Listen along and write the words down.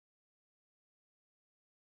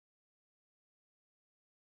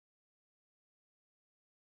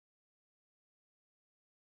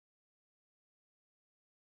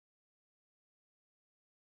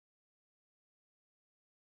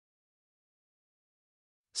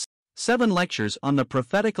7 Lectures on the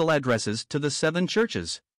Prophetical Addresses to the 7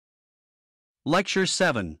 Churches. Lecture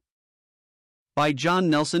 7. By John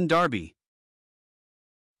Nelson Darby.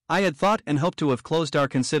 I had thought and hoped to have closed our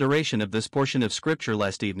consideration of this portion of Scripture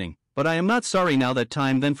last evening, but I am not sorry now that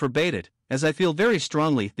time then forbade it, as I feel very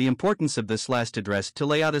strongly the importance of this last address to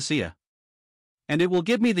Laodicea. And it will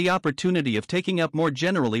give me the opportunity of taking up more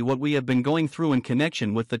generally what we have been going through in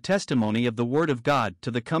connection with the testimony of the Word of God to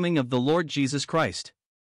the coming of the Lord Jesus Christ.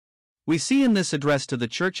 We see in this address to the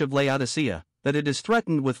Church of Laodicea that it is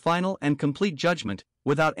threatened with final and complete judgment,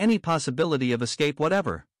 without any possibility of escape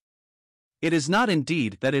whatever. It is not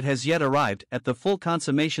indeed that it has yet arrived at the full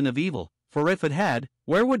consummation of evil, for if it had,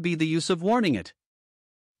 where would be the use of warning it?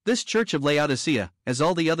 This Church of Laodicea, as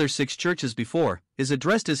all the other 6 churches before, is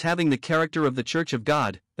addressed as having the character of the Church of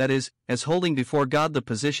God, that is, as holding before God the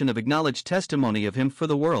position of acknowledged testimony of Him for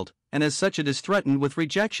the world, and as such it is threatened with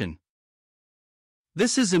rejection.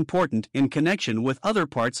 This is important in connection with other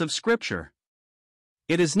parts of Scripture.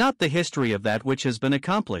 It is not the history of that which has been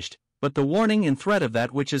accomplished, but the warning and threat of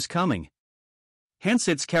that which is coming. Hence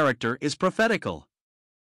its character is prophetical.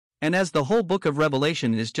 And as the whole book of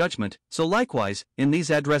Revelation is judgment, so likewise, in these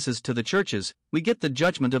addresses to the churches, we get the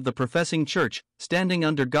judgment of the professing church, standing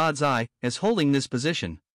under God's eye, as holding this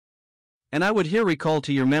position. And I would here recall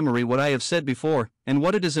to your memory what I have said before, and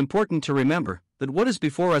what it is important to remember, that what is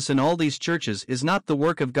before us in all these churches is not the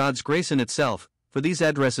work of God's grace in itself, for these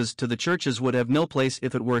addresses to the churches would have no place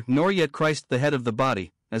if it were, nor yet Christ the head of the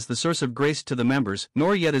body, as the source of grace to the members,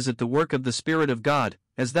 nor yet is it the work of the Spirit of God,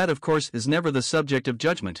 as that of course is never the subject of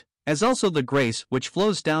judgment, as also the grace which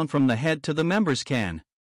flows down from the head to the members can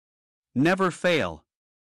never fail.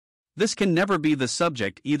 This can never be the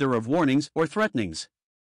subject either of warnings or threatenings.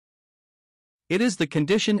 It is the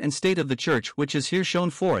condition and state of the church which is here shown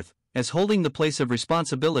forth, as holding the place of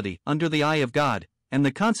responsibility under the eye of God, and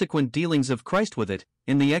the consequent dealings of Christ with it,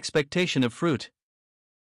 in the expectation of fruit.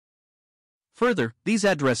 Further, these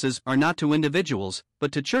addresses are not to individuals,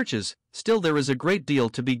 but to churches. Still there is a great deal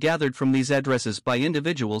to be gathered from these addresses by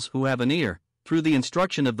individuals who have an ear. Through the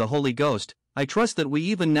instruction of the Holy Ghost, I trust that we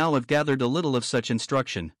even now have gathered a little of such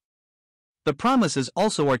instruction. The promises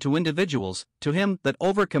also are to individuals, to him that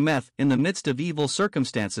overcometh in the midst of evil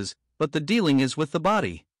circumstances, but the dealing is with the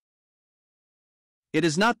body. It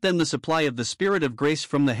is not then the supply of the Spirit of grace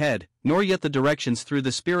from the head, nor yet the directions through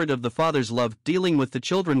the Spirit of the Father's love dealing with the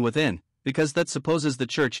children within, because that supposes the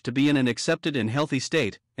church to be in an accepted and healthy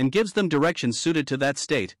state, and gives them directions suited to that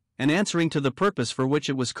state, and answering to the purpose for which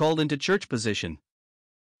it was called into church position.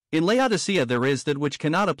 In Laodicea there is that which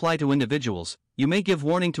cannot apply to individuals. You may give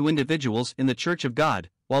warning to individuals in the church of God,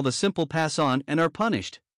 while the simple pass on and are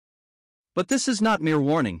punished. But this is not mere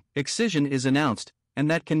warning, excision is announced, and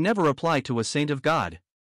that can never apply to a saint of God.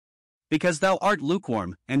 Because thou art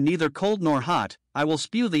lukewarm, and neither cold nor hot, I will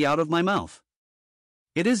spew thee out of my mouth.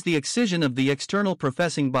 It is the excision of the external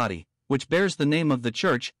professing body, which bears the name of the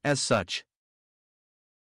church, as such.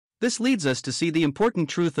 This leads us to see the important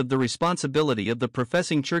truth of the responsibility of the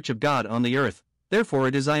professing church of God on the earth. Therefore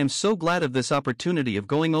it is I am so glad of this opportunity of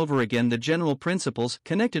going over again the general principles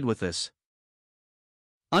connected with this.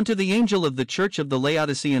 Unto the angel of the church of the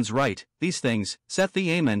Laodiceans write, these things, saith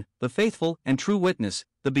the Amen, the faithful and true witness,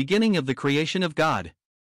 the beginning of the creation of God.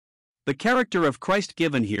 The character of Christ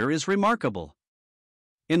given here is remarkable.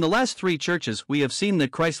 In the last 3 churches we have seen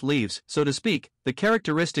that Christ leaves, so to speak, the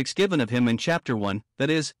characteristics given of him in chapter 1, that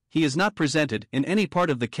is, he is not presented in any part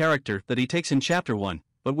of the character that he takes in chapter 1,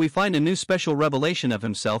 but we find a new special revelation of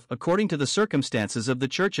himself according to the circumstances of the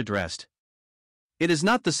church addressed. It is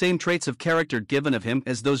not the same traits of character given of him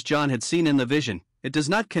as those John had seen in the vision. It does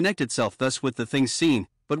not connect itself thus with the things seen,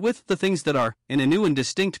 but with the things that are, in a new and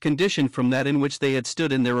distinct condition from that in which they had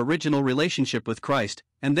stood in their original relationship with Christ,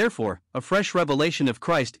 and therefore, a fresh revelation of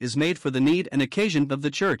Christ is made for the need and occasion of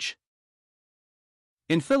the church.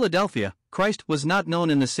 In Philadelphia, Christ was not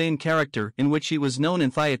known in the same character in which he was known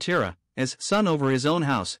in Thyatira, as son over his own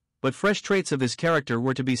house, but fresh traits of his character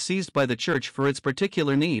were to be seized by the church for its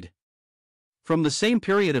particular need. From the same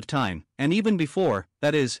period of time, and even before,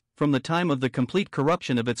 that is, from the time of the complete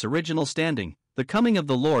corruption of its original standing, the coming of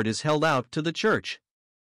the Lord is held out to the church.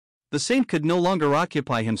 The saint could no longer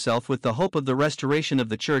occupy himself with the hope of the restoration of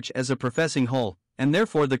the church as a professing whole, and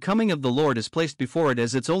therefore the coming of the Lord is placed before it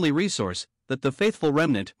as its only resource, that the faithful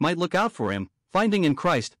remnant might look out for him, finding in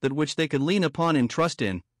Christ that which they could lean upon and trust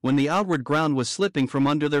in, when the outward ground was slipping from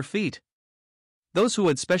under their feet. Those who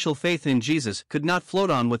had special faith in Jesus could not float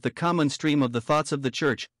on with the common stream of the thoughts of the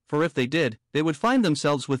church, for if they did, they would find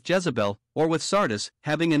themselves with Jezebel, or with Sardis,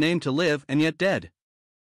 having a name to live and yet dead.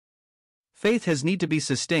 Faith has need to be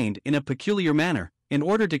sustained in a peculiar manner, in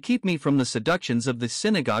order to keep me from the seductions of the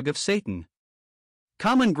synagogue of Satan.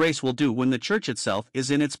 Common grace will do when the church itself is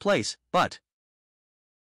in its place, but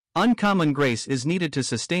uncommon grace is needed to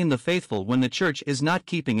sustain the faithful when the church is not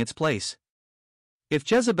keeping its place. If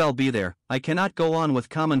Jezebel be there, I cannot go on with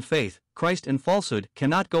common faith. Christ and falsehood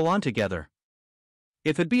cannot go on together.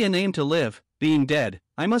 If it be an aim to live, being dead,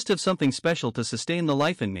 I must have something special to sustain the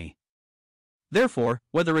life in me. Therefore,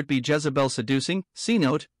 whether it be Jezebel seducing,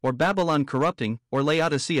 C-note, or Babylon corrupting, or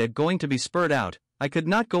Laodicea going to be spurred out, I could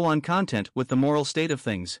not go on content with the moral state of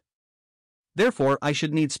things. Therefore I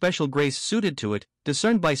should need special grace suited to it,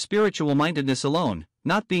 discerned by spiritual mindedness alone,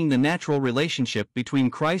 not being the natural relationship between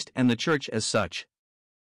Christ and the church as such.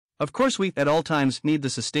 Of course we at all times need the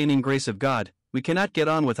sustaining grace of God. We cannot get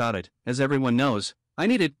on without it, as everyone knows. I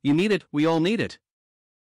need it, you need it, we all need it.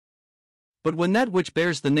 But when that which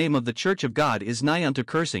bears the name of the church of God is nigh unto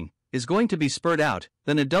cursing, is going to be spurred out,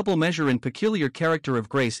 then a double measure and peculiar character of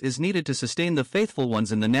grace is needed to sustain the faithful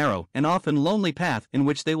ones in the narrow and often lonely path in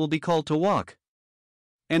which they will be called to walk.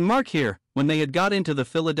 And mark here, when they had got into the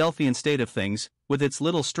Philadelphian state of things, with its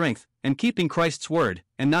little strength, and keeping Christ's word,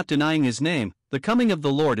 and not denying his name, the coming of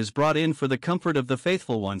the Lord is brought in for the comfort of the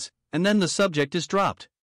faithful ones, and then the subject is dropped.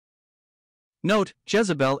 Note,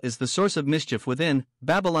 Jezebel is the source of mischief within,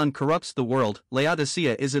 Babylon corrupts the world,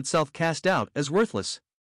 Laodicea is itself cast out as worthless.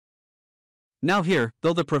 Now here,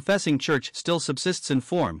 though the professing church still subsists in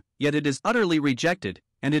form, yet it is utterly rejected,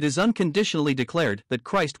 and it is unconditionally declared that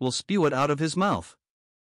Christ will spew it out of his mouth.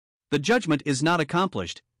 The judgment is not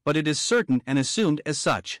accomplished, but it is certain and assumed as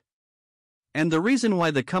such. And the reason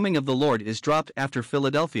why the coming of the Lord is dropped after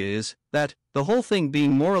Philadelphia is, that, the whole thing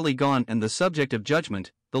being morally gone and the subject of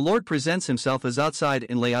judgment, the Lord presents himself as outside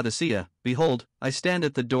in Laodicea. Behold, I stand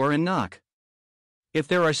at the door and knock. If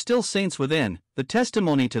there are still saints within, the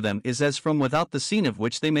testimony to them is as from without the scene of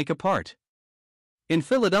which they make a part. In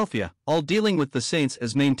Philadelphia, all dealing with the saints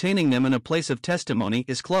as maintaining them in a place of testimony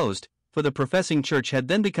is closed, for the professing church had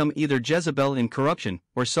then become either Jezebel in corruption,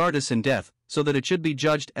 or Sardis in death, so that it should be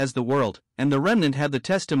judged as the world, and the remnant had the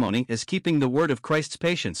testimony as keeping the word of Christ's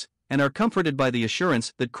patience, and are comforted by the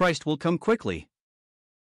assurance that Christ will come quickly.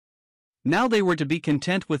 Now they were to be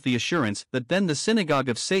content with the assurance that then the synagogue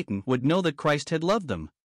of Satan would know that Christ had loved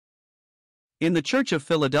them. In the church of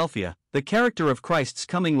Philadelphia, the character of Christ's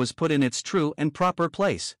coming was put in its true and proper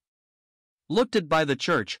place. Looked at by the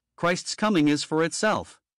church, Christ's coming is for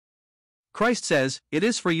itself. Christ says, "It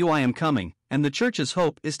is for you I am coming," and the church's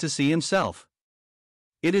hope is to see himself.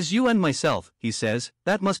 "It is you and myself," he says,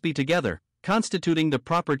 "that must be together, constituting the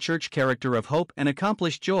proper church character of hope and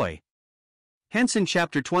accomplished joy." Hence in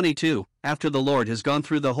chapter 22, after the Lord has gone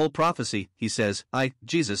through the whole prophecy, he says, "I,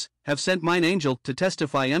 Jesus, have sent mine angel to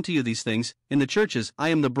testify unto you these things. In the churches I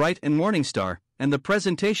am the bright and morning star," and the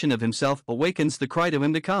presentation of himself awakens the cry to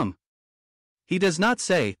him to come. He does not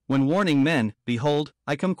say, when warning men, "Behold,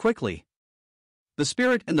 I come quickly." The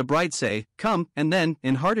Spirit and the bride say, "Come," and then,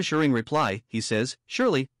 in heart-assuring reply, he says,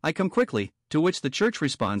 "Surely, I come quickly," to which the church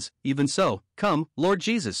responds, "Even so, come, Lord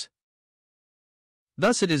Jesus."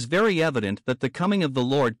 Thus it is very evident that the coming of the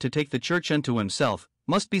Lord to take the church unto himself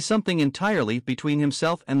must be something entirely between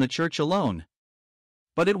himself and the church alone.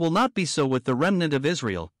 But it will not be so with the remnant of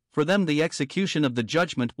Israel. For them the execution of the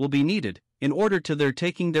judgment will be needed, in order to their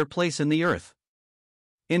taking their place in the earth.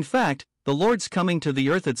 In fact, the Lord's coming to the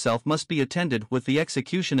earth itself must be attended with the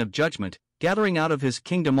execution of judgment, gathering out of his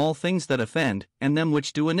kingdom all things that offend, and them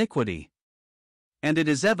which do iniquity. And it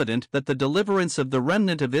is evident that the deliverance of the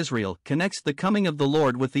remnant of Israel connects the coming of the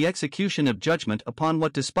Lord with the execution of judgment upon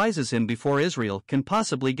what despises him before Israel can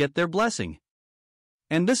possibly get their blessing.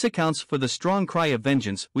 And this accounts for the strong cry of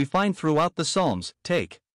vengeance we find throughout the Psalms.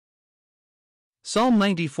 Take Psalm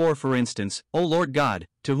 94 for instance, "O Lord God,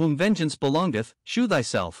 to whom vengeance belongeth, shew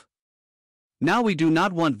thyself." Now we do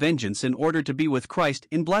not want vengeance in order to be with Christ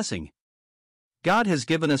in blessing. God has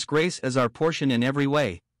given us grace as our portion in every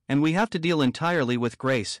way, and we have to deal entirely with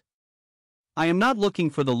grace. I am not looking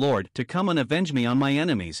for the Lord to come and avenge me on my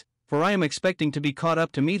enemies, for I am expecting to be caught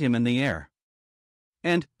up to meet him in the air.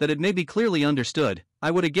 And, that it may be clearly understood,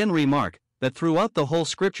 I would again remark, that throughout the whole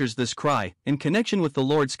Scriptures this cry, in connection with the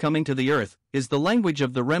Lord's coming to the earth, is the language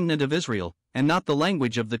of the remnant of Israel, and not the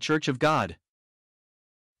language of the Church of God.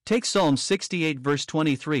 Take Psalm 68 verse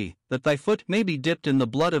 23, "That thy foot may be dipped in the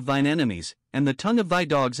blood of thine enemies, and the tongue of thy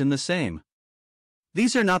dogs in the same."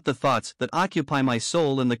 These are not the thoughts that occupy my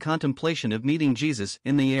soul in the contemplation of meeting Jesus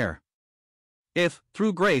in the air. If,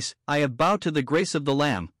 through grace, I have bowed to the grace of the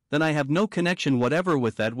Lamb, then I have no connection whatever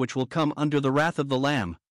with that which will come under the wrath of the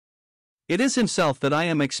Lamb. It is himself that I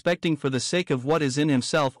am expecting for the sake of what is in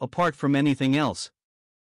himself apart from anything else.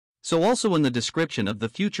 So also in the description of the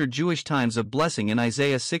future Jewish times of blessing in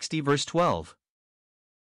Isaiah 60 verse 12.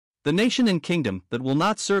 The nation and kingdom that will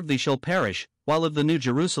not serve thee shall perish, while of the New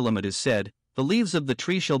Jerusalem it is said, the leaves of the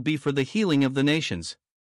tree shall be for the healing of the nations.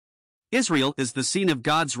 Israel is the scene of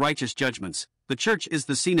God's righteous judgments, the church is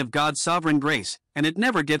the scene of God's sovereign grace, and it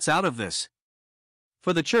never gets out of this.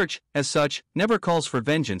 For the church, as such, never calls for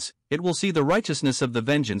vengeance, it will see the righteousness of the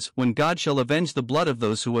vengeance when God shall avenge the blood of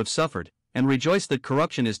those who have suffered, and rejoice that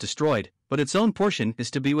corruption is destroyed, but its own portion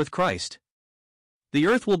is to be with Christ. The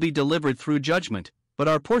earth will be delivered through judgment, but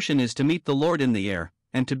our portion is to meet the Lord in the air,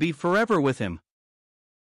 and to be forever with Him.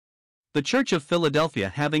 The Church of Philadelphia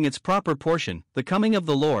having its proper portion, the coming of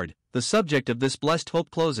the Lord, the subject of this blessed hope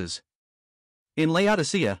closes. In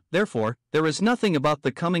Laodicea, therefore, there is nothing about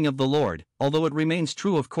the coming of the Lord, although it remains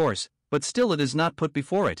true of course, but still it is not put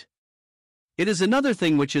before it. It is another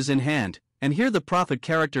thing which is in hand, and here the prophet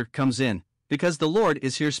character comes in, because the Lord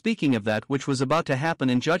is here speaking of that which was about to happen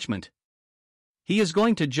in judgment. He is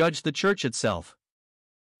going to judge the church itself.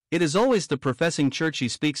 It is always the professing church he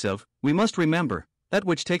speaks of, we must remember, that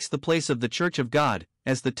which takes the place of the church of God,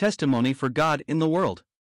 as the testimony for God in the world.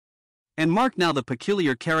 And mark now the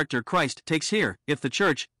peculiar character Christ takes here. If the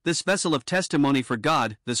church, this vessel of testimony for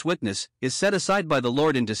God, this witness, is set aside by the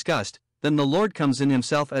Lord and discussed, then the Lord comes in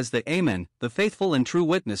himself as the Amen, the faithful and true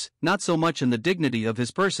witness, not so much in the dignity of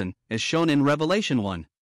his person, as shown in Revelation 1.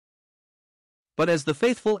 But as the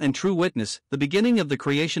faithful and true witness, the beginning of the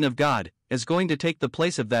creation of God, is going to take the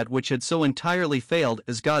place of that which had so entirely failed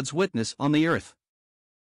as God's witness on the earth.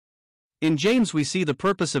 In James we see the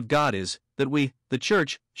purpose of God is, that we, the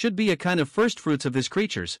church, should be a kind of firstfruits of his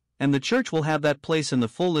creatures, and the church will have that place in the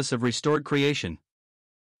fullness of restored creation.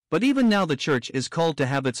 But even now the church is called to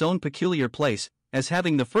have its own peculiar place, as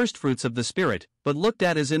having the firstfruits of the Spirit, but looked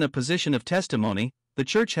at as in a position of testimony, the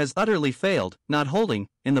church has utterly failed, not holding,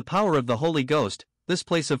 in the power of the Holy Ghost, this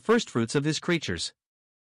place of firstfruits of his creatures.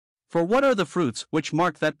 For what are the fruits which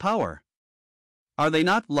mark that power? Are they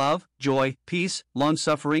not love, joy, peace,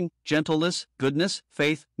 long-suffering, gentleness, goodness,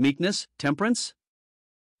 faith, meekness, temperance?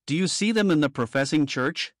 Do you see them in the professing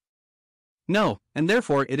church? No, and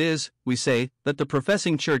therefore it is, we say, that the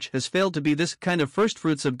professing church has failed to be this kind of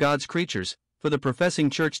firstfruits of God's creatures, for the professing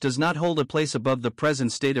church does not hold a place above the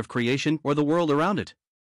present state of creation or the world around it.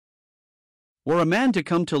 Were a man to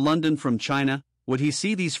come to London from China, would he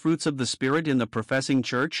see these fruits of the Spirit in the professing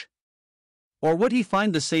church? Or would he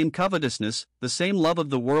find the same covetousness, the same love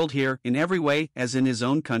of the world here in every way as in his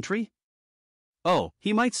own country? Oh,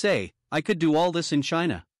 he might say, I could do all this in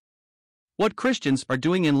China. What Christians are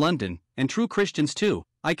doing in London, and true Christians too,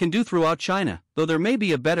 I can do throughout China, though there may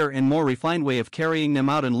be a better and more refined way of carrying them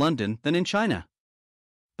out in London than in China.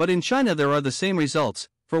 But in China there are the same results,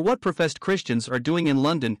 for what professed Christians are doing in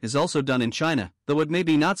London is also done in China, though it may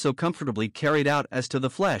be not so comfortably carried out as to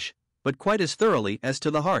the flesh, but quite as thoroughly as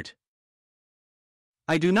to the heart.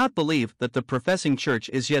 I do not believe that the professing church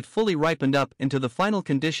is yet fully ripened up into the final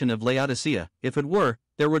condition of Laodicea. If it were,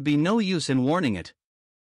 there would be no use in warning it.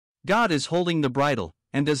 God is holding the bridle,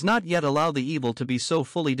 and does not yet allow the evil to be so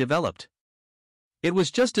fully developed. It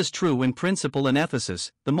was just as true in principle in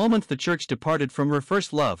Ephesus, the moment the church departed from her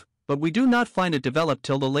first love, but we do not find it developed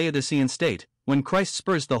till the Laodicean state, when Christ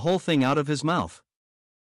spurs the whole thing out of his mouth.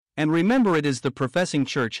 And remember, it is the professing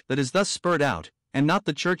church that is thus spurred out, and not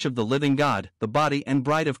the church of the living God, the body and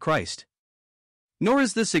bride of Christ. Nor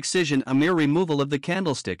is this excision a mere removal of the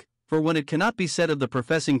candlestick, for when it cannot be said of the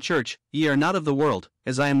professing church, ye are not of the world,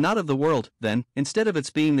 as I am not of the world, then, instead of its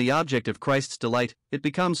being the object of Christ's delight, it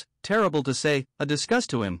becomes, terrible to say, a disgust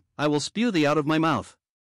to him, I will spew thee out of my mouth.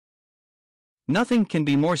 Nothing can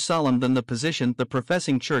be more solemn than the position the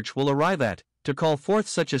professing church will arrive at, to call forth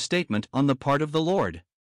such a statement on the part of the Lord.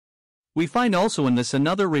 We find also in this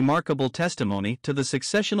another remarkable testimony to the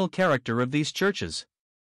successional character of these churches.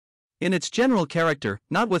 In its general character,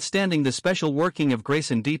 notwithstanding the special working of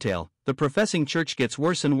grace in detail, the professing church gets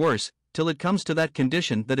worse and worse, till it comes to that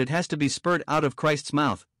condition that it has to be spurred out of Christ's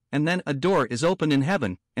mouth, and then a door is opened in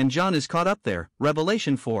heaven, and John is caught up there,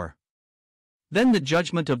 Revelation 4. Then the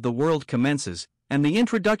judgment of the world commences, and the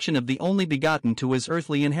introduction of the only begotten to his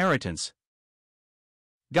earthly inheritance.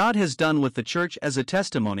 God has done with the church as a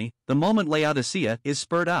testimony, the moment Laodicea is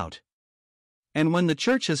spurred out. And when the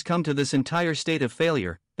church has come to this entire state of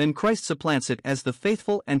failure, then Christ supplants it as the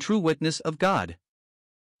faithful and true witness of God.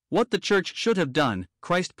 What the church should have done,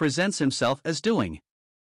 Christ presents himself as doing.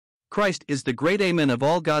 Christ is the great Amen of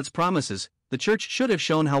all God's promises. The church should have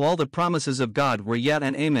shown how all the promises of God were yet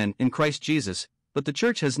an Amen in Christ Jesus, but the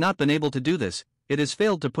church has not been able to do this. It has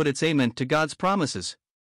failed to put its Amen to God's promises.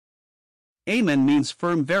 Amen means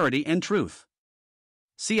firm verity and truth.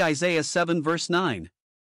 See Isaiah 7 verse 9.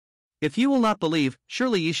 If you will not believe,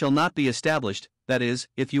 surely ye shall not be established, that is,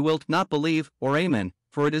 if you wilt not believe, or amen,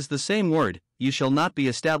 for it is the same word, ye shall not be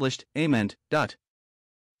established, amen. The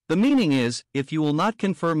meaning is, if you will not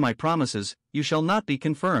confirm my promises, you shall not be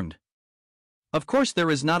confirmed. Of course,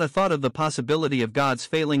 there is not a thought of the possibility of God's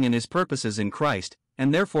failing in his purposes in Christ,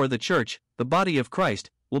 and therefore the church, the body of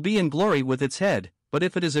Christ, will be in glory with its head, but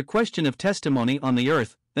if it is a question of testimony on the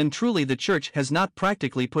earth, then truly the church has not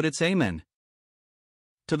practically put its amen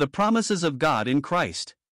to the promises of God in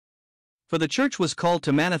Christ. For the church was called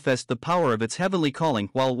to manifest the power of its heavenly calling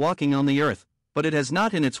while walking on the earth, but it has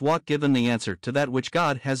not in its walk given the answer to that which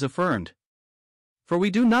God has affirmed. For we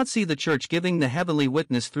do not see the church giving the heavenly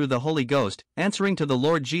witness through the Holy Ghost, answering to the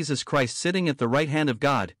Lord Jesus Christ sitting at the right hand of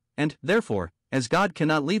God, and, therefore, as God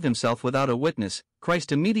cannot leave himself without a witness,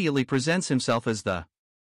 Christ immediately presents himself as the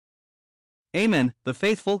Amen, the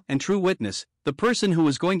faithful and true witness, the person who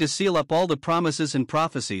is going to seal up all the promises and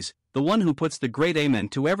prophecies, the one who puts the great Amen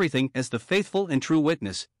to everything as the faithful and true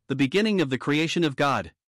witness, the beginning of the creation of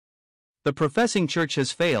God. The professing church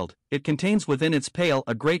has failed. It contains within its pale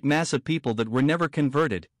a great mass of people that were never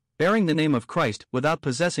converted, bearing the name of Christ without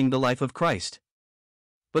possessing the life of Christ.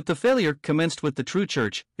 But the failure commenced with the true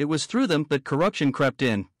church. It was through them that corruption crept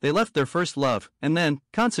in, they left their first love, and then,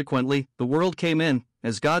 consequently, the world came in.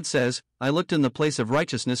 As God says, I looked in the place of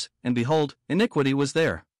righteousness, and behold, iniquity was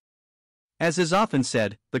there. As is often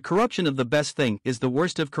said, the corruption of the best thing is the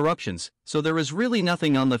worst of corruptions, so there is really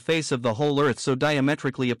nothing on the face of the whole earth so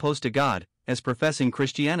diametrically opposed to God as professing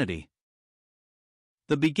Christianity.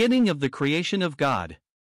 The beginning of the creation of God.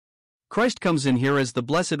 Christ comes in here as the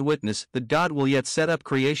blessed witness that God will yet set up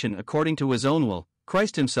creation according to his own will,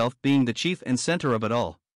 Christ himself being the chief and center of it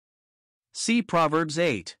all. See Proverbs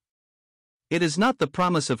 8. It is not the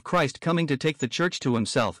promise of Christ coming to take the church to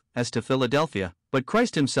himself, as to Philadelphia, but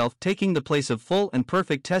Christ himself taking the place of full and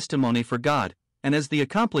perfect testimony for God, and as the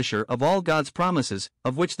accomplisher of all God's promises,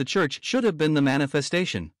 of which the church should have been the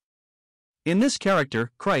manifestation. In this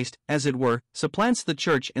character, Christ, as it were, supplants the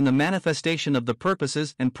church in the manifestation of the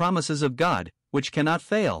purposes and promises of God, which cannot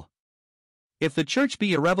fail. If the church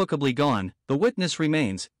be irrevocably gone, the witness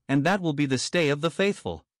remains, and that will be the stay of the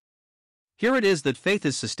faithful. Here it is that faith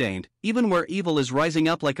is sustained, even where evil is rising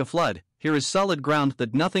up like a flood. Here is solid ground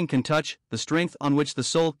that nothing can touch, the strength on which the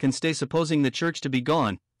soul can stay supposing the church to be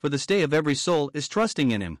gone, for the stay of every soul is trusting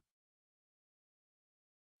in him.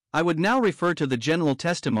 I would now refer to the general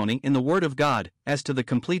testimony in the Word of God, as to the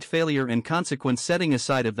complete failure and consequent setting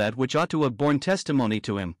aside of that which ought to have borne testimony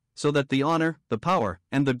to him, so that the honor, the power,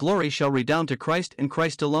 and the glory shall redound to Christ and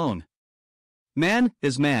Christ alone. Man,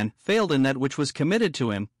 as man, failed in that which was committed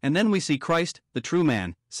to him, and then we see Christ, the true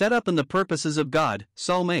man, set up in the purposes of God.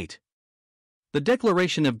 Psalm 8. The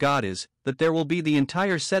declaration of God is, that there will be the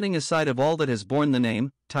entire setting aside of all that has borne the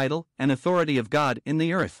name, title, and authority of God in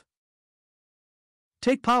the earth.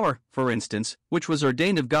 Take power, for instance, which was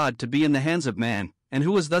ordained of God to be in the hands of man, and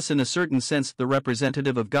who was thus in a certain sense the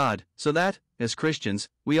representative of God, so that, as Christians,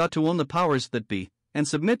 we ought to own the powers that be, and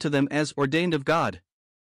submit to them as ordained of God.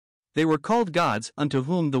 They were called gods unto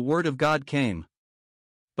whom the word of God came.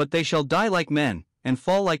 But they shall die like men, and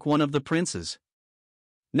fall like one of the princes.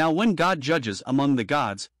 Now when God judges among the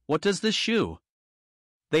gods, what does this shew?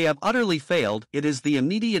 They have utterly failed. It is the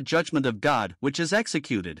immediate judgment of God which is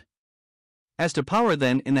executed. As to power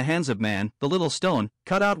then in the hands of man, the little stone,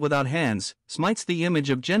 cut out without hands, smites the image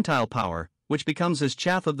of Gentile power, which becomes as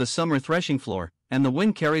chaff of the summer threshing floor, and the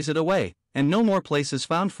wind carries it away, and no more place is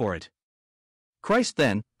found for it. Christ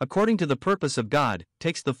then, according to the purpose of God,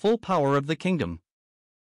 takes the full power of the kingdom.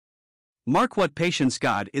 Mark what patience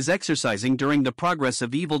God is exercising during the progress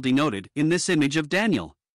of evil denoted in this image of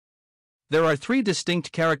Daniel. There are three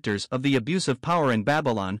distinct characters of the abuse of power in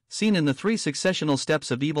Babylon, seen in the three successional steps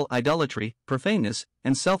of evil: idolatry, profaneness,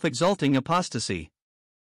 and self-exalting apostasy.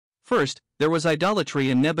 First, there was idolatry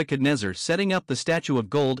in Nebuchadnezzar setting up the statue of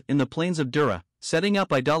gold in the plains of Dura, setting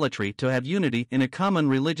up idolatry to have unity in a common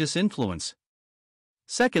religious influence.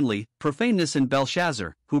 Secondly, profaneness in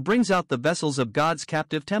Belshazzar, who brings out the vessels of God's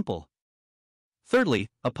captive temple. Thirdly,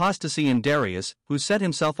 apostasy in Darius, who set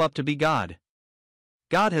himself up to be God.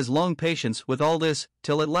 God has long patience with all this,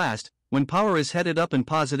 till at last, when power is headed up in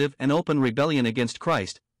positive and open rebellion against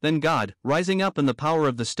Christ, then God, rising up in the power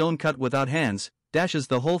of the stone cut without hands, dashes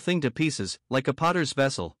the whole thing to pieces, like a potter's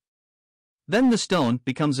vessel. Then the stone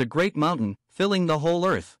becomes a great mountain, filling the whole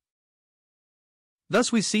earth. Thus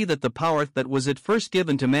we see that the power that was at first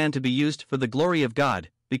given to man to be used for the glory of God,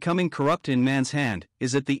 becoming corrupt in man's hand,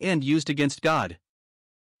 is at the end used against God.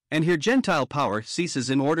 And here Gentile power ceases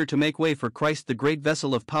in order to make way for Christ, the great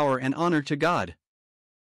vessel of power and honor to God.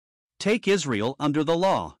 Take Israel under the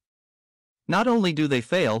law. Not only do they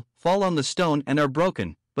fail, fall on the stone and are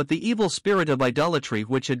broken, but the evil spirit of idolatry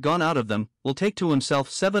which had gone out of them will take to himself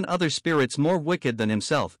 7 other spirits more wicked than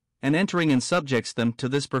himself, and entering and subjects them to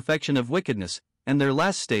this perfection of wickedness, and their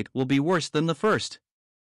last state will be worse than the first.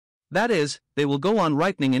 That is, they will go on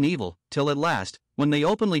ripening in evil, till at last, when they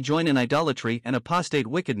openly join in idolatry and apostate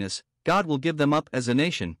wickedness, God will give them up as a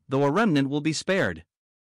nation, though a remnant will be spared.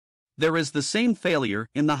 There is the same failure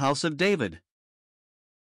in the house of David.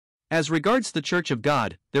 As regards the Church of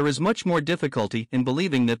God, there is much more difficulty in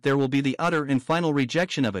believing that there will be the utter and final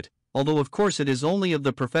rejection of it, although of course it is only of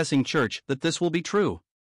the professing Church that this will be true.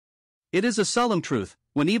 It is a solemn truth,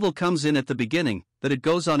 when evil comes in at the beginning, that it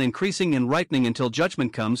goes on increasing and ripening until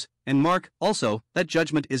judgment comes, and mark, also, that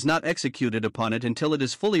judgment is not executed upon it until it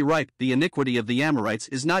is fully ripe. The iniquity of the Amorites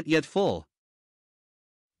is not yet full.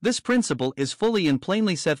 This principle is fully and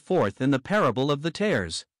plainly set forth in the parable of the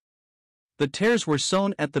tares. The tares were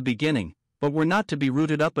sown at the beginning, but were not to be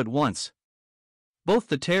rooted up at once. Both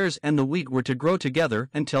the tares and the wheat were to grow together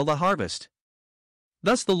until the harvest.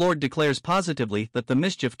 Thus the Lord declares positively that the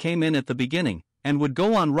mischief came in at the beginning, and would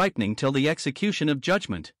go on ripening till the execution of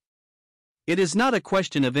judgment. It is not a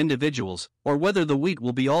question of individuals, or whether the wheat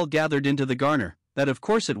will be all gathered into the garner, that of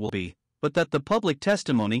course it will be, but that the public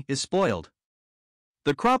testimony is spoiled.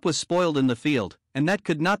 The crop was spoiled in the field, and that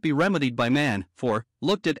could not be remedied by man, for,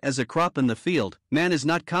 looked at as a crop in the field, man is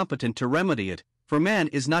not competent to remedy it, for man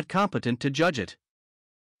is not competent to judge it.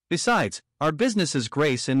 Besides, our business is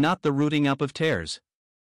grace and not the rooting up of tares.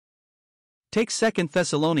 Take 2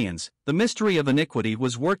 Thessalonians, the mystery of iniquity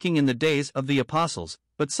was working in the days of the apostles,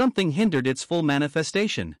 but something hindered its full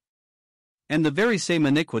manifestation. And the very same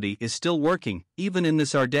iniquity is still working, even in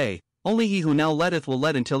this our day, only he who now letteth will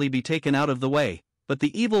let until he be taken out of the way. But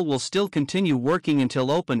the evil will still continue working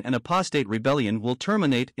until open and apostate rebellion will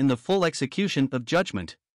terminate in the full execution of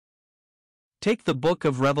judgment. Take the book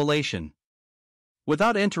of Revelation.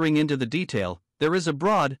 Without entering into the detail, there is a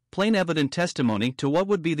broad, plain evident testimony to what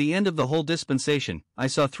would be the end of the whole dispensation. I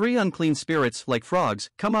saw 3 unclean spirits like frogs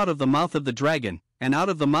come out of the mouth of the dragon, and out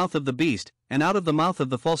of the mouth of the beast, and out of the mouth of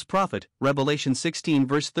the false prophet. Revelation 16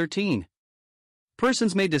 verse 13.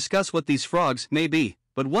 Persons may discuss what these frogs may be,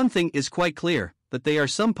 but one thing is quite clear, that they are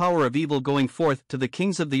some power of evil going forth to the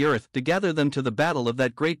kings of the earth to gather them to the battle of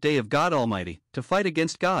that great day of God Almighty, to fight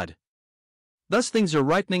against God. Thus things are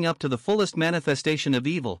ripening up to the fullest manifestation of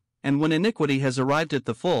evil, and when iniquity has arrived at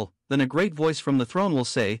the full, then a great voice from the throne will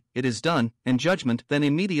say, "It is done," and judgment then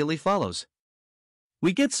immediately follows.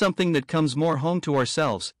 We get something that comes more home to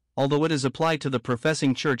ourselves, although it is applied to the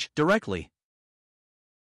professing church directly.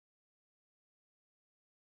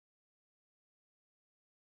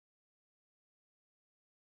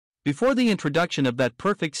 Before the introduction of that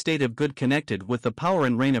perfect state of good connected with the power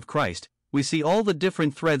and reign of Christ, we see all the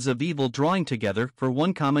different threads of evil drawing together for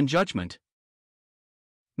one common judgment.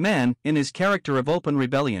 Man, in his character of open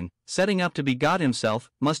rebellion, setting up to be God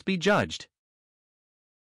himself, must be judged.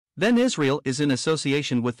 Then Israel is in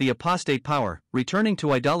association with the apostate power, returning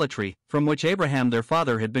to idolatry, from which Abraham their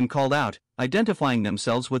father had been called out, identifying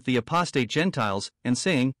themselves with the apostate Gentiles, and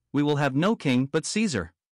saying, "We will have no king but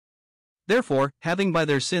Caesar." Therefore, having by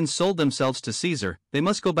their sins sold themselves to Caesar, they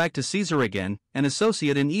must go back to Caesar again, and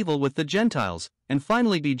associate in evil with the Gentiles, and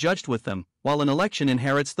finally be judged with them, while an election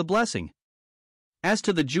inherits the blessing. As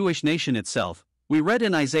to the Jewish nation itself, we read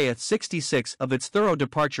in Isaiah 66 of its thorough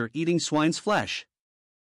departure eating swine's flesh.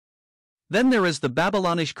 Then there is the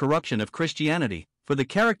Babylonish corruption of Christianity, for the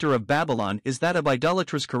character of Babylon is that of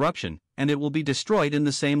idolatrous corruption, and it will be destroyed in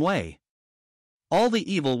the same way. All the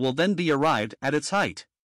evil will then be arrived at its height.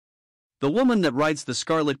 The woman that rides the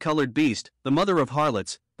scarlet-colored beast, the mother of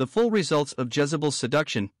harlots, the full results of Jezebel's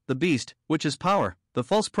seduction, the beast, which is power, the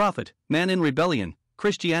false prophet, man in rebellion,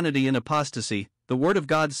 Christianity in apostasy, the word of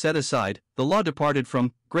God set aside, the law departed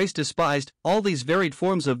from, grace despised, all these varied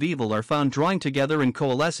forms of evil are found drawing together and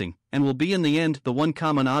coalescing, and will be in the end the one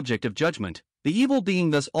common object of judgment, the evil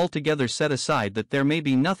being thus altogether set aside that there may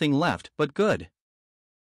be nothing left but good.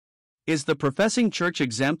 Is the professing church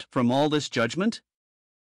exempt from all this judgment?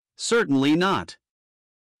 Certainly not.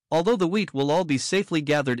 Although the wheat will all be safely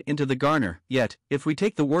gathered into the garner, yet, if we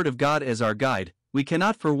take the Word of God as our guide, we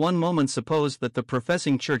cannot for one moment suppose that the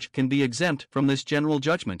professing church can be exempt from this general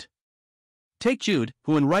judgment. Take Jude,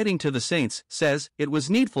 who in writing to the saints, says, "It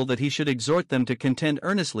was needful that he should exhort them to contend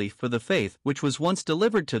earnestly for the faith which was once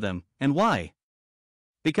delivered to them." And why?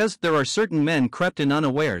 Because there are certain men crept in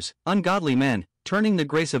unawares, ungodly men, turning the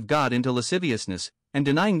grace of God into lasciviousness, and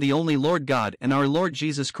denying the only Lord God and our Lord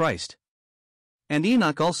Jesus Christ. And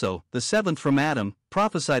Enoch also, the seventh from Adam,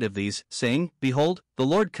 prophesied of these, saying, Behold, the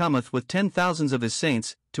Lord cometh with 10,000s of his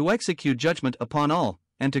saints, to execute judgment upon all,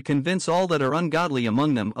 and to convince all that are ungodly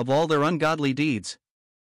among them of all their ungodly deeds.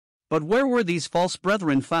 But where were these false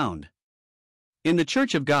brethren found? In the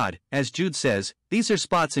church of God, as Jude says, these are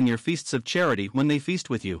spots in your feasts of charity when they feast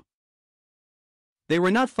with you. They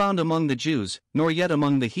were not found among the Jews, nor yet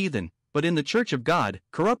among the heathen, but in the church of God,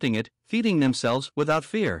 corrupting it, feeding themselves without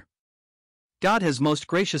fear. God has most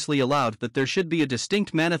graciously allowed that there should be a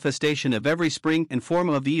distinct manifestation of every spring and form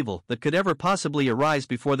of evil that could ever possibly arise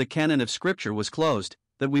before the canon of Scripture was closed,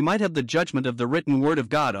 that we might have the judgment of the written word of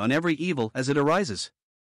God on every evil as it arises.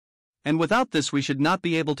 And without this we should not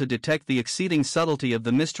be able to detect the exceeding subtlety of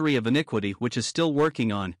the mystery of iniquity which is still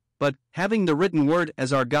working on, but, having the written word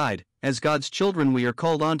as our guide, as God's children we are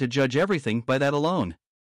called on to judge everything by that alone.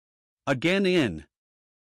 Again in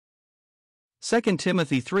 2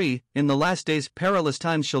 Timothy 3, In the last days perilous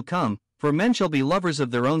times shall come, for men shall be lovers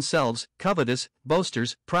of their own selves, covetous,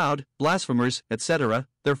 boasters, proud, blasphemers, etc.,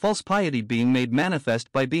 their false piety being made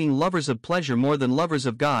manifest by being lovers of pleasure more than lovers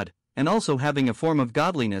of God, and also having a form of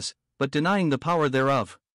godliness, but denying the power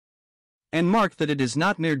thereof. And mark that it is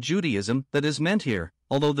not mere Judaism that is meant here,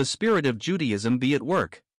 although the spirit of Judaism be at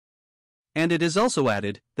work. And it is also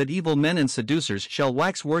added, that evil men and seducers shall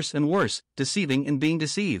wax worse and worse, deceiving and being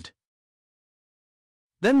deceived.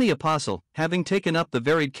 Then the apostle, having taken up the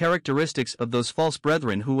varied characteristics of those false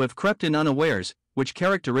brethren who have crept in unawares, which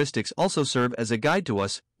characteristics also serve as a guide to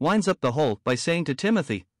us, winds up the whole by saying to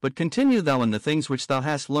Timothy, But continue thou in the things which thou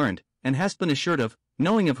hast learned, and hast been assured of,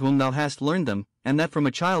 knowing of whom thou hast learned them, and that from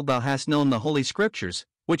a child thou hast known the Holy Scriptures,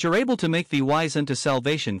 which are able to make thee wise unto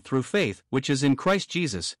salvation through faith which is in Christ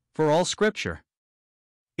Jesus. For all Scripture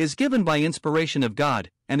is given by inspiration of God,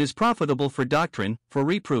 and is profitable for doctrine, for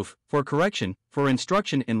reproof, for correction, for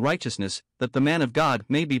instruction in righteousness, that the man of God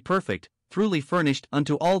may be perfect, truly furnished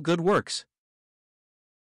unto all good works.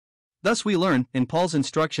 Thus we learn, in Paul's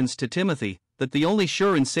instructions to Timothy, that the only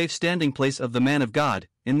sure and safe standing place of the man of God,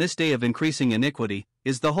 in this day of increasing iniquity,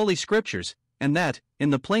 is the Holy Scriptures, and that, in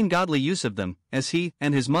the plain godly use of them, as he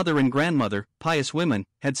and his mother and grandmother, pious women,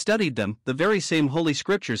 had studied them, the very same Holy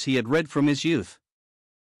Scriptures he had read from his youth.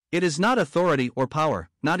 It is not authority or power,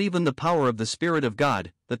 not even the power of the Spirit of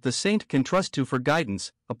God, that the saint can trust to for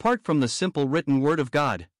guidance, apart from the simple written Word of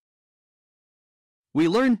God. We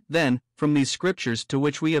learn, then, from these Scriptures to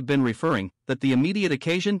which we have been referring, that the immediate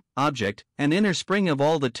occasion, object, and inner spring of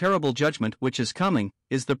all the terrible judgment which is coming,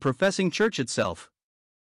 is the professing church itself.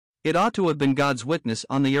 It ought to have been God's witness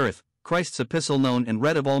on the earth, Christ's epistle known and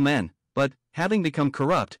read of all men, but, having become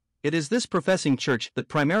corrupt, it is this professing church that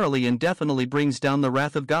primarily and definitely brings down the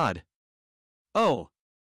wrath of God. Oh,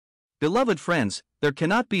 beloved friends, there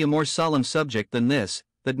cannot be a more solemn subject than this,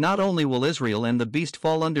 that not only will Israel and the beast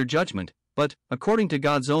fall under judgment, but, according to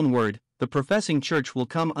God's own word, the professing church will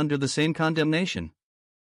come under the same condemnation.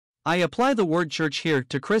 I apply the word church here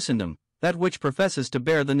to Christendom, that which professes to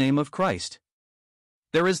bear the name of Christ.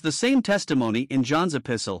 There is the same testimony in John's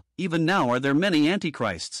epistle, even now are there many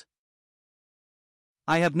antichrists.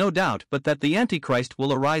 I have no doubt but that the Antichrist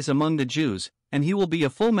will arise among the Jews, and he will be a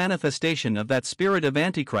full manifestation of that spirit of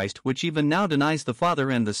Antichrist which even now denies the Father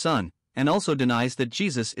and the Son, and also denies that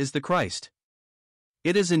Jesus is the Christ.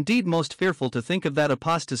 It is indeed most fearful to think of that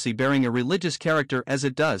apostasy bearing a religious character as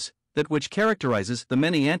it does. That which characterizes the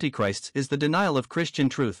many Antichrists is the denial of Christian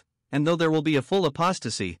truth, and though there will be a full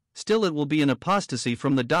apostasy, still it will be an apostasy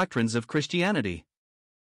from the doctrines of Christianity.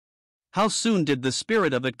 How soon did the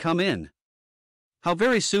spirit of it come in? How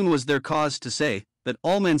very soon was there cause to say, that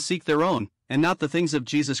all men seek their own, and not the things of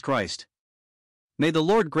Jesus Christ. May the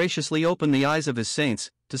Lord graciously open the eyes of his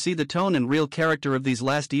saints, to see the tone and real character of these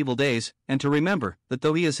last evil days, and to remember, that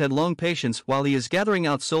though he has had long patience while he is gathering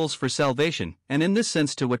out souls for salvation, and in this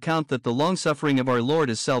sense to account that the long-suffering of our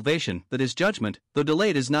Lord is salvation, that his judgment, though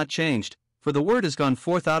delayed is not changed, for the word is gone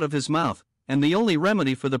forth out of his mouth, and the only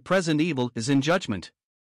remedy for the present evil is in judgment.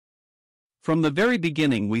 From the very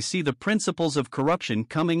beginning we see the principles of corruption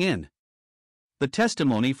coming in. The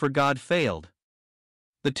testimony for God failed.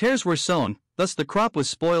 The tares were sown, thus the crop was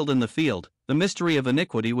spoiled in the field, the mystery of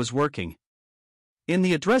iniquity was working. In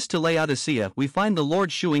the address to Laodicea we find the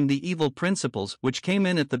Lord shewing the evil principles which came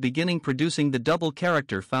in at the beginning, producing the double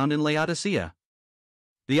character found in Laodicea.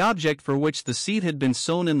 The object for which the seed had been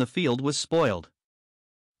sown in the field was spoiled.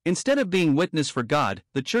 Instead of being witness for God,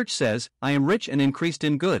 the church says, I am rich and increased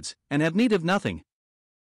in goods, and have need of nothing.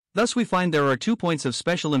 Thus we find there are 2 points of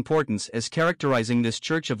special importance as characterizing this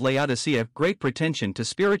church of Laodicea: great pretension to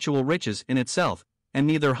spiritual riches in itself, and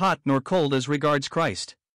neither hot nor cold as regards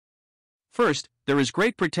Christ. First, there is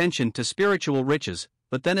great pretension to spiritual riches,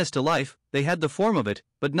 but then as to life, they had the form of it,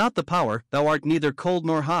 but not the power. Thou art neither cold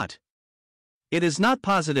nor hot. It is not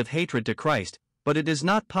positive hatred to Christ, but it is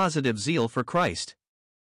not positive zeal for Christ.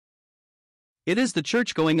 It is the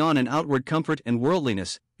church going on in outward comfort and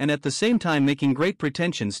worldliness, and at the same time making great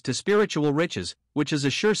pretensions to spiritual riches, which is a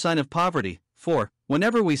sure sign of poverty. For,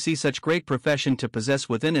 whenever we see such great profession to possess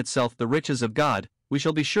within itself the riches of God, we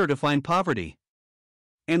shall be sure to find poverty.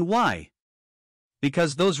 And why?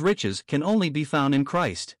 Because those riches can only be found in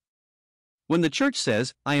Christ. When the church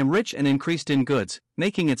says, I am rich and increased in goods,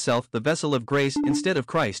 making itself the vessel of grace instead of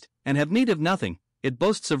Christ, and have need of nothing, it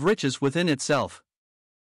boasts of riches within itself.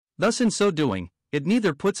 Thus in so doing, it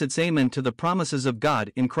neither puts its amen to the promises of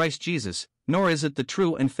God in Christ Jesus, nor is it the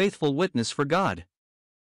true and faithful witness for God.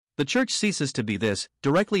 The church ceases to be this,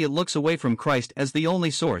 directly it looks away from Christ as the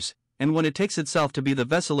only source, and when it takes itself to be the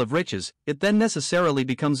vessel of riches, it then necessarily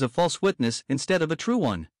becomes a false witness instead of a true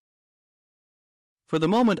one. For the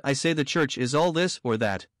moment I say the church is all this or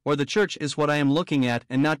that, or the church is what I am looking at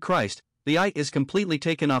and not Christ, the eye is completely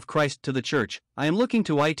taken off Christ to the church. I am looking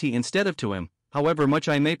to it instead of to him, however much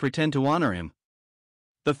I may pretend to honor him.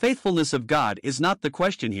 The faithfulness of God is not the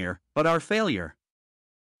question here, but our failure.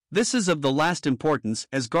 This is of the last importance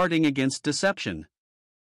as guarding against deception.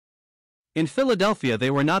 In Philadelphia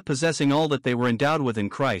they were not possessing all that they were endowed with in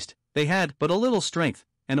Christ, they had but a little strength,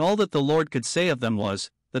 and all that the Lord could say of them was,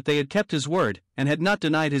 that they had kept his word, and had not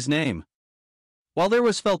denied his name. While there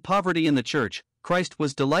was felt poverty in the church, Christ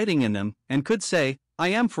was delighting in them, and could say, I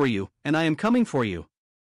am for you, and I am coming for you.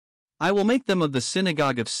 I will make them of the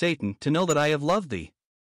synagogue of Satan to know that I have loved thee.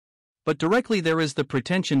 But directly there is the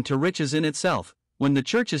pretension to riches in itself, when the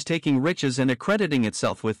church is taking riches and accrediting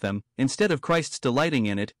itself with them, instead of Christ's delighting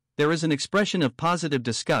in it, there is an expression of positive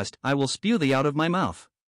disgust, I will spew thee out of my mouth.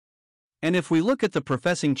 And if we look at the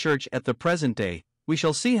professing church at the present day, we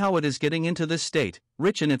shall see how it is getting into this state,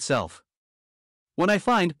 rich in itself. When I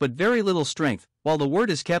find but very little strength, while the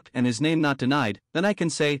word is kept and his name not denied, then I can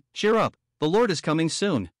say, cheer up, the Lord is coming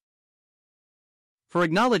soon. For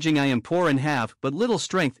acknowledging I am poor and have but little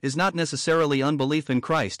strength is not necessarily unbelief in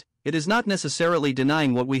Christ, it is not necessarily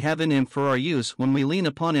denying what we have in him for our use when we lean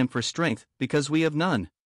upon him for strength, because we have none.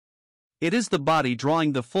 It is the body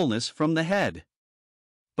drawing the fullness from the head.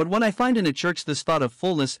 But when I find in a church this thought of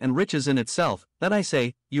fullness and riches in itself, then I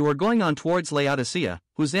say, you are going on towards Laodicea,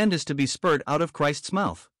 whose end is to be spurred out of Christ's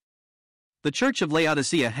mouth. The church of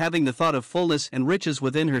Laodicea, having the thought of fullness and riches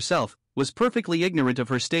within herself, was perfectly ignorant of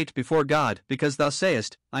her state before God, because thou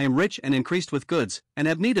sayest, I am rich and increased with goods, and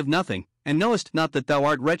have need of nothing, and knowest not that thou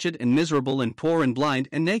art wretched and miserable and poor and blind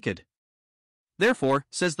and naked. Therefore,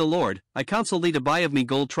 says the Lord, I counsel thee to buy of me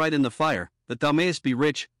gold tried in the fire, that thou mayest be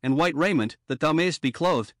rich, and white raiment, that thou mayest be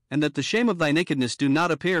clothed, and that the shame of thy nakedness do not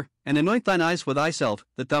appear, and anoint thine eyes with eye salve,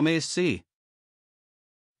 that thou mayest see.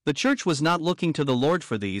 The church was not looking to the Lord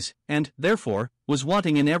for these, and, therefore, was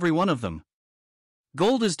wanting in every one of them.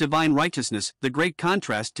 Gold is divine righteousness, the great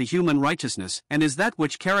contrast to human righteousness, and is that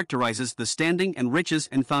which characterizes the standing and riches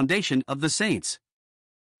and foundation of the saints.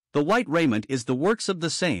 The white raiment is the works of the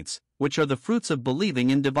saints, which are the fruits of believing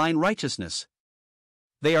in divine righteousness.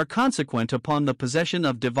 They are consequent upon the possession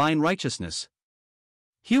of divine righteousness.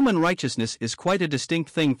 Human righteousness is quite a distinct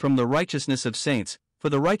thing from the righteousness of saints, for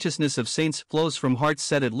the righteousness of saints flows from hearts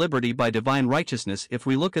set at liberty by divine righteousness. If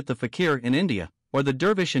we look at the fakir in India, or the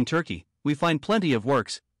dervish in Turkey, we find plenty of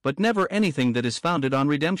works, but never anything that is founded on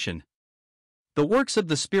redemption. The works of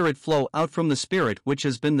the Spirit flow out from the Spirit, which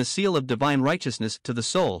has been the seal of divine righteousness to the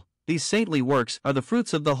soul. These saintly works are the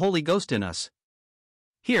fruits of the Holy Ghost in us.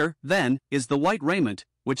 Here, then, is the white raiment,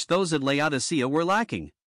 which those at Laodicea were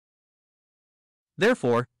lacking.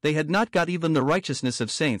 Therefore, they had not got even the righteousness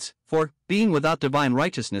of saints, for, being without divine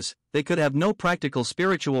righteousness, they could have no practical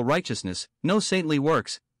spiritual righteousness, no saintly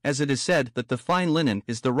works, as it is said that the fine linen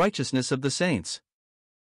is the righteousness of the saints.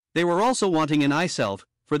 They were also wanting in eye salve,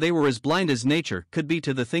 for they were as blind as nature could be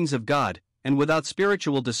to the things of God, and without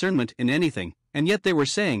spiritual discernment in anything, and yet they were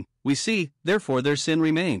saying, we see, therefore their sin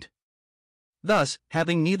remained. Thus,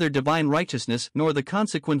 having neither divine righteousness nor the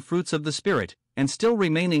consequent fruits of the Spirit, and still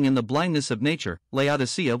remaining in the blindness of nature,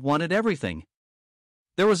 Laodicea wanted everything.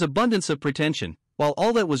 There was abundance of pretension, while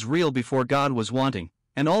all that was real before God was wanting,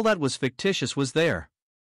 and all that was fictitious was there.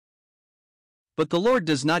 But the Lord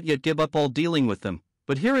does not yet give up all dealing with them,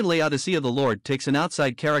 but here in Laodicea the Lord takes an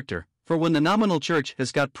outside character, for when the nominal church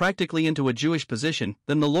has got practically into a Jewish position,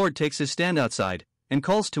 then the Lord takes his stand outside, and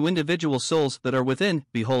calls to individual souls that are within,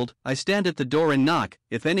 behold, I stand at the door and knock,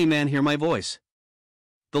 if any man hear my voice.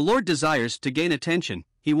 The Lord desires to gain attention,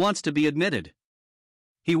 he wants to be admitted.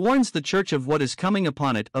 He warns the church of what is coming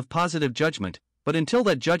upon it of positive judgment, but until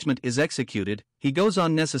that judgment is executed, he goes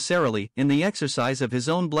on necessarily in the exercise of his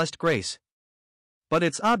own blessed grace. But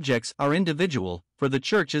its objects are individual, for the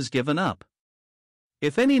church is given up.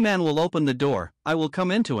 If any man will open the door, I will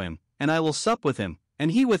come into him, and I will sup with him,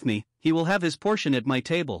 and he with me, he will have his portion at my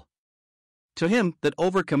table. To him that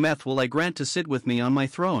overcometh will I grant to sit with me on my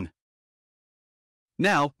throne.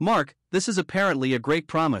 Now, mark, this is apparently a great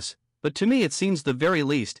promise, but to me it seems the very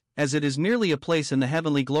least, as it is merely a place in the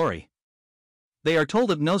heavenly glory. They are told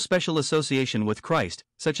of no special association with Christ,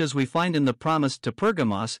 such as we find in the promise to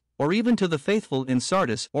Pergamos, or even to the faithful in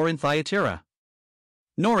Sardis or in Thyatira.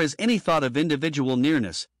 Nor is any thought of individual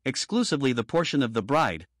nearness, exclusively the portion of the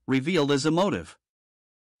bride, revealed as a motive.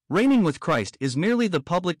 Reigning with Christ is merely the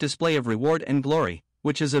public display of reward and glory,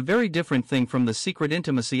 which is a very different thing from the secret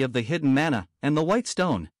intimacy of the hidden manna and the white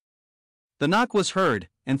stone. The knock was heard,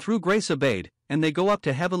 and through grace obeyed, and they go up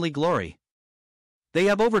to heavenly glory. They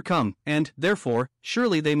have overcome, and, therefore,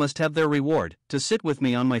 surely they must have their reward, to sit with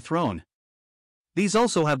me on my throne. These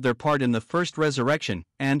also have their part in the first resurrection,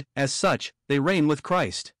 and, as such, they reign with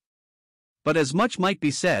Christ. But as much might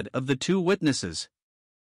be said of the two witnesses.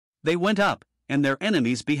 They went up, and their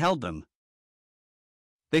enemies beheld them.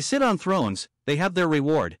 They sit on thrones, they have their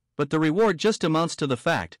reward, but the reward just amounts to the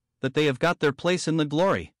fact that they have got their place in the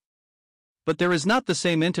glory. But there is not the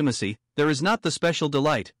same intimacy, there is not the special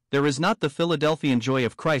delight, there is not the Philadelphian joy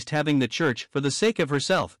of Christ having the church for the sake of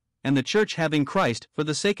herself, and the church having Christ for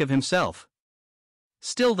the sake of himself.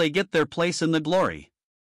 Still they get their place in the glory.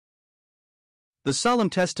 The solemn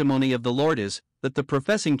testimony of the Lord is, that the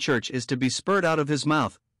professing church is to be spurred out of his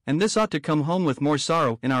mouth, and this ought to come home with more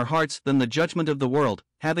sorrow in our hearts than the judgment of the world,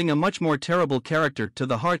 having a much more terrible character to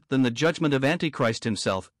the heart than the judgment of Antichrist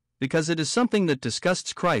himself, because it is something that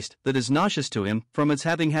disgusts Christ that is nauseous to him from its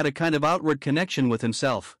having had a kind of outward connection with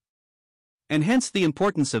himself. And hence the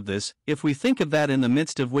importance of this, if we think of that in the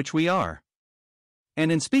midst of which we are.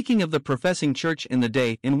 And in speaking of the professing church in the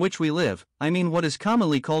day in which we live, I mean what is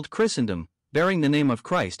commonly called Christendom, bearing the name of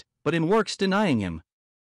Christ, but in works denying him.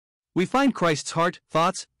 We find Christ's heart,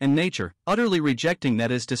 thoughts, and nature, utterly rejecting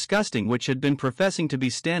that as disgusting which had been professing to be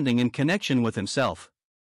standing in connection with himself.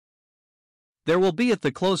 There will be at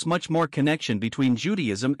the close much more connection between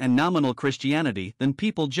Judaism and nominal Christianity than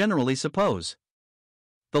people generally suppose.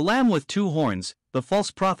 The Lamb with two horns, the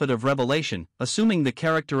false prophet of Revelation, assuming the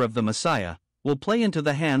character of the Messiah, will play into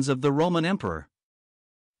the hands of the Roman emperor.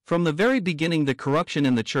 From the very beginning the corruption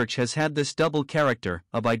in the church has had this double character,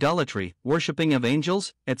 of idolatry, worshipping of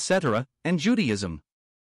angels, etc., and Judaism.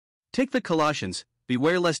 Take the Colossians,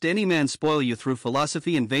 beware lest any man spoil you through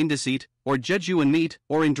philosophy and vain deceit, or judge you in meat,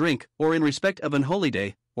 or in drink, or in respect of an holy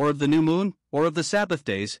day, or of the new moon, or of the Sabbath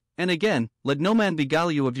days, and again, let no man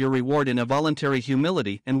beguile you of your reward in a voluntary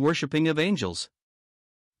humility and worshipping of angels.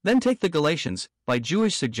 Then take the Galatians, by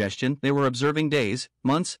Jewish suggestion they were observing days,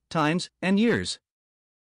 months, times, and years.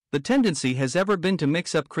 The tendency has ever been to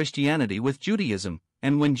mix up Christianity with Judaism,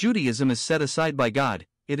 and when Judaism is set aside by God,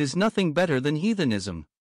 it is nothing better than heathenism.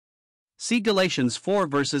 See Galatians 4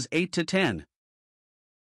 verses 8 to 10.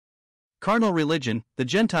 Carnal religion, the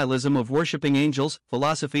Gentilism of worshipping angels,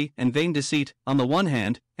 philosophy, and vain deceit, on the one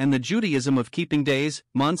hand, and the Judaism of keeping days,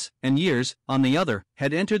 months, and years, on the other,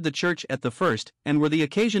 had entered the church at the first, and were the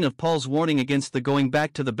occasion of Paul's warning against the going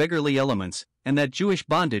back to the beggarly elements, and that Jewish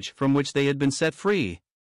bondage from which they had been set free.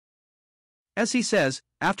 As he says,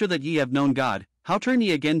 after that ye have known God, how turn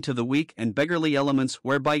ye again to the weak and beggarly elements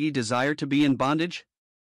whereby ye desire to be in bondage?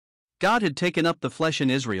 God had taken up the flesh in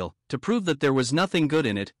Israel, to prove that there was nothing good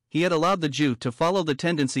in it. He had allowed the Jew to follow the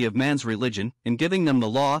tendency of man's religion, in giving them the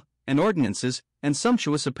law, and ordinances, and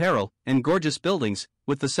sumptuous apparel, and gorgeous buildings,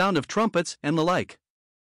 with the sound of trumpets and the like.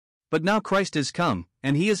 But now Christ is come,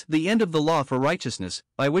 and he is the end of the law for righteousness,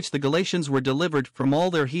 by which the Galatians were delivered from all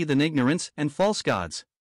their heathen ignorance and false gods.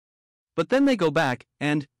 But then they go back,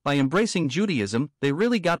 and, by embracing Judaism, they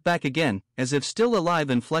really got back again, as if still alive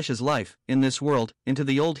in flesh's life, in this world, into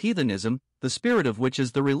the old heathenism, the spirit of which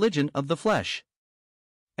is the religion of the flesh.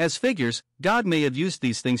 As figures, God may have used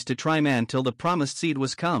these things to try man till the promised seed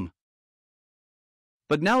was come.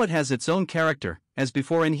 But now it has its own character, as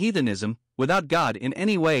before in heathenism, without God in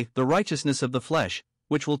any way the righteousness of the flesh,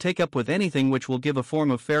 which will take up with anything which will give a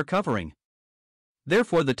form of fair covering.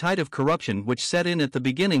 Therefore the tide of corruption which set in at the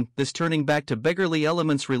beginning, this turning back to beggarly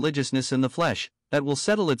elements religiousness in the flesh, that will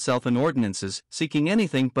settle itself in ordinances, seeking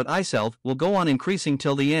anything but eyeself, will go on increasing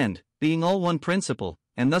till the end, being all one principle,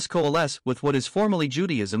 and thus coalesce with what is formerly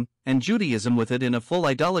Judaism, and Judaism with it in a full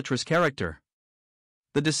idolatrous character.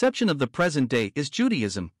 The deception of the present day is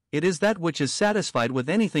Judaism, it is that which is satisfied with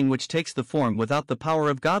anything which takes the form without the power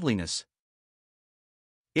of godliness.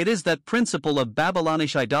 It is that principle of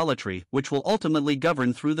Babylonish idolatry which will ultimately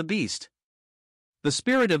govern through the beast. The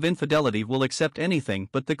spirit of infidelity will accept anything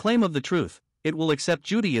but the claim of the truth, it will accept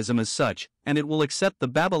Judaism as such, and it will accept the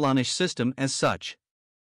Babylonish system as such.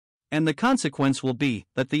 And the consequence will be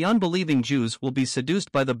that the unbelieving Jews will be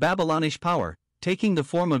seduced by the Babylonish power, taking the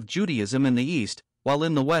form of Judaism in the East, while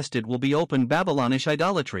in the West it will be open Babylonish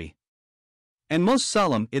idolatry. And most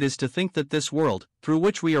solemn it is to think that this world, through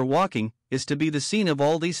which we are walking, is to be the scene of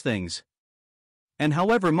all these things. And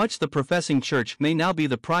however much the professing church may now be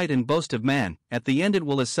the pride and boast of man, at the end it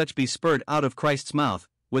will as such be spurred out of Christ's mouth,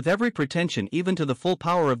 with every pretension even to the full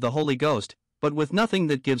power of the Holy Ghost, but with nothing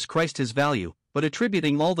that gives Christ his value, but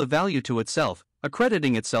attributing all the value to itself,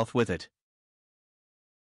 accrediting itself with it.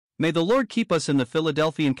 May the Lord keep us in the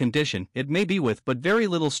Philadelphian condition, it may be with but very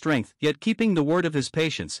little strength, yet keeping the word of his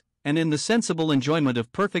patience, and in the sensible enjoyment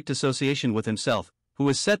of perfect association with himself, who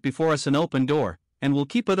has set before us an open door, and will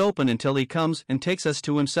keep it open until he comes and takes us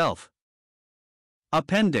to himself.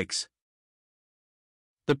 Appendix.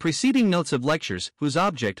 The preceding notes of lectures, whose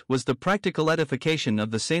object was the practical edification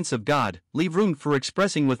of the saints of God, leave room for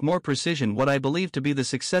expressing with more precision what I believe to be the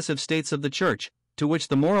successive states of the Church, to which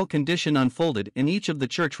the moral condition unfolded in each of the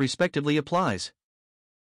Church respectively applies.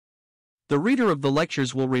 The reader of the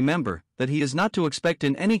lectures will remember that he is not to expect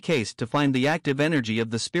in any case to find the active energy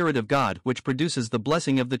of the Spirit of God which produces the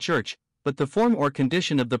blessing of the Church, but the form or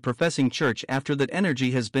condition of the professing Church after that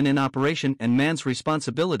energy has been in operation and man's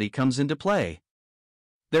responsibility comes into play.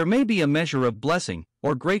 There may be a measure of blessing,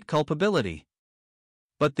 or great culpability.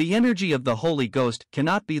 But the energy of the Holy Ghost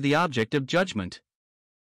cannot be the object of judgment.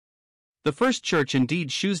 The first Church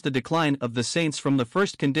indeed shews the decline of the saints from the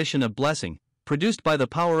first condition of blessing, produced by the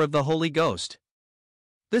power of the Holy Ghost.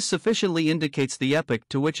 This sufficiently indicates the epoch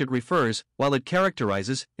to which it refers, while it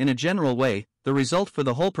characterizes, in a general way, the result for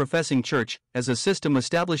the whole professing Church, as a system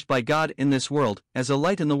established by God in this world, as a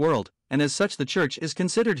light in the world, and as such the Church is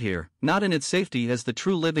considered here, not in its safety as the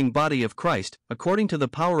true living body of Christ, according to the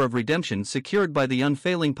power of redemption secured by the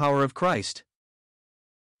unfailing power of Christ.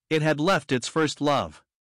 It had left its first love.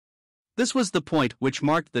 This was the point which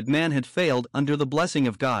marked that man had failed under the blessing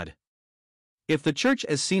of God. If the Church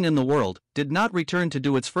as seen in the world did not return to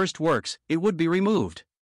do its first works, it would be removed.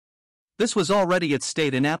 This was already its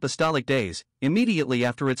state in apostolic days, immediately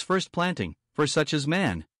after its first planting, for such as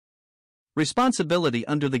man. Responsibility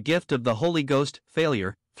under the gift of the Holy Ghost,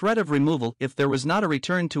 failure, threat of removal if there was not a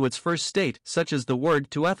return to its first state, such as the word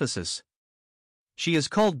to Ephesus. She is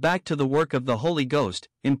called back to the work of the Holy Ghost,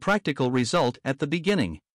 in practical result at the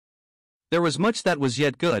beginning. There was much that was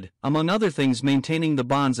yet good, among other things maintaining the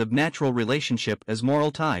bonds of natural relationship as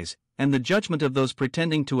moral ties, and the judgment of those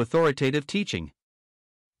pretending to authoritative teaching.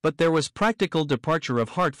 But there was practical departure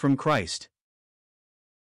of heart from Christ.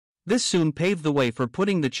 This soon paved the way for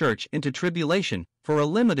putting the Church into tribulation, for a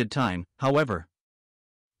limited time, however.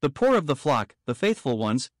 The poor of the flock, the faithful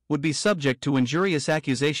ones, would be subject to injurious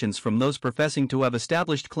accusations from those professing to have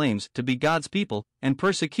established claims to be God's people, and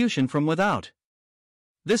persecution from without.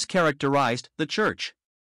 This characterized the Church.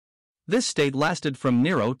 This state lasted from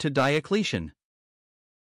Nero to Diocletian.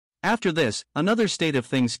 After this, another state of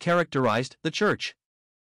things characterized the Church.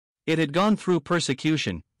 It had gone through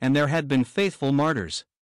persecution, and there had been faithful martyrs.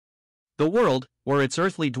 The world, where its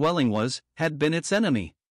earthly dwelling was, had been its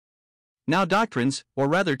enemy. Now doctrines, or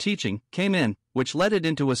rather teaching, came in, which led it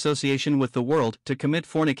into association with the world to commit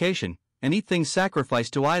fornication, and eat things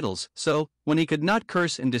sacrificed to idols. So, when he could not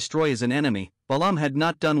curse and destroy as an enemy, Balaam had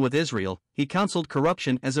not done with Israel, he counseled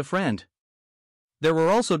corruption as a friend. There were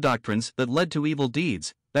also doctrines that led to evil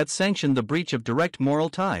deeds, that sanctioned the breach of direct moral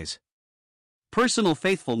ties. Personal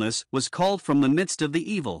faithfulness was called from the midst of the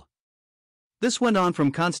evil. This went on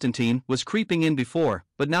from Constantine, was creeping in before,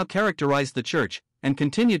 but now characterized the Church, and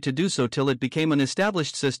continued to do so till it became an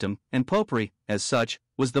established system, and popery, as such,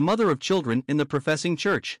 was the mother of children in the professing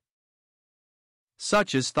Church.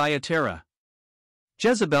 Such is Thyatira.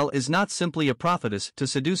 Jezebel is not simply a prophetess to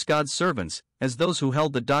seduce God's servants, as those who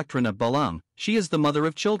held the doctrine of Balaam, she is the mother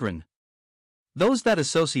of children. Those that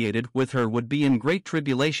associated with her would be in great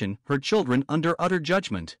tribulation, her children under utter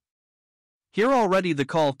judgment. Here already the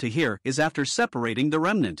call to hear is after separating the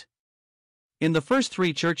remnant. In the first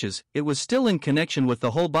three churches, it was still in connection with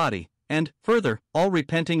the whole body, and, further, all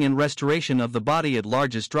repenting and restoration of the body at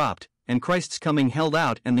large is dropped, and Christ's coming held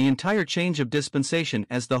out and the entire change of dispensation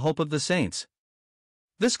as the hope of the saints.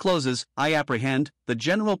 This closes, I apprehend, the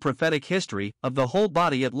general prophetic history of the whole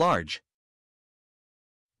body at large.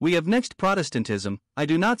 We have next Protestantism. I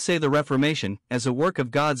do not say the Reformation, as a work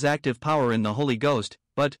of God's active power in the Holy Ghost,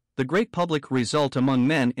 but the great public result among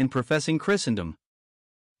men in professing Christendom.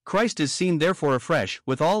 Christ is seen therefore afresh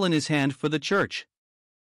with all in his hand for the church.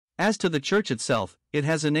 As to the church itself, it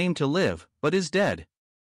has a name to live, but is dead.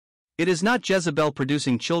 It is not Jezebel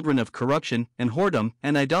producing children of corruption and whoredom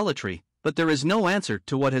and idolatry, but there is no answer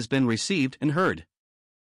to what has been received and heard.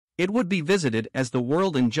 It would be visited as the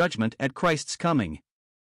world in judgment at Christ's coming.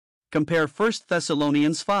 Compare 1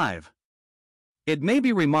 Thessalonians 5. It may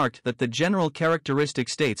be remarked that the general characteristic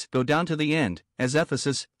states go down to the end, as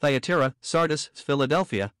Ephesus, Thyatira, Sardis,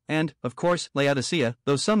 Philadelphia, and, of course, Laodicea,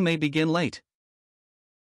 though some may begin late.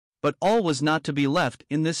 But all was not to be left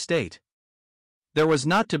in this state. There was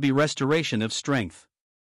not to be restoration of strength.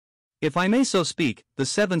 If I may so speak, the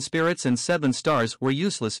 7 spirits and 7 stars were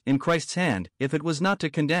useless in Christ's hand if it was not to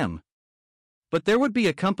condemn. But there would be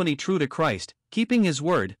a company true to Christ, keeping his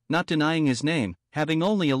word, not denying his name, having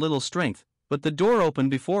only a little strength, but the door open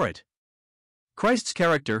before it. Christ's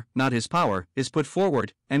character, not his power, is put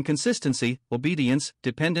forward, and consistency, obedience,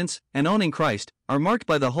 dependence, and owning Christ are marked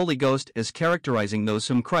by the Holy Ghost as characterizing those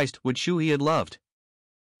whom Christ would shew he had loved.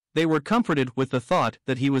 They were comforted with the thought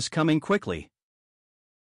that he was coming quickly.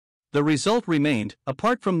 The result remained,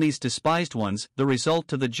 apart from these despised ones, the result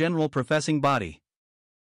to the general professing body.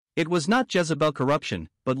 It was not Jezebel corruption,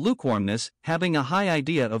 but lukewarmness, having a high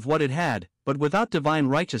idea of what it had, but without divine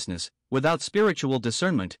righteousness, without spiritual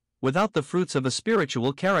discernment, without the fruits of a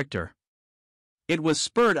spiritual character. It was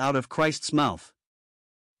spurred out of Christ's mouth.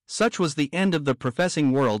 Such was the end of the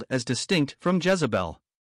professing world as distinct from Jezebel.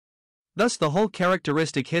 Thus the whole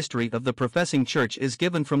characteristic history of the professing church is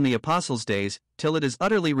given from the apostles' days, till it is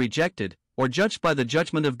utterly rejected, or judged by the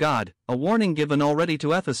judgment of God, a warning given already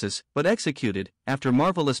to Ephesus, but executed, after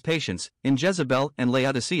marvelous patience, in Jezebel and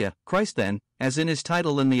Laodicea. Christ then, as in his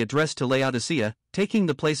title in the address to Laodicea, taking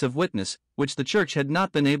the place of witness, which the church had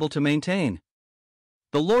not been able to maintain.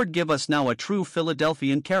 The Lord give us now a true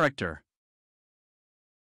Philadelphian character.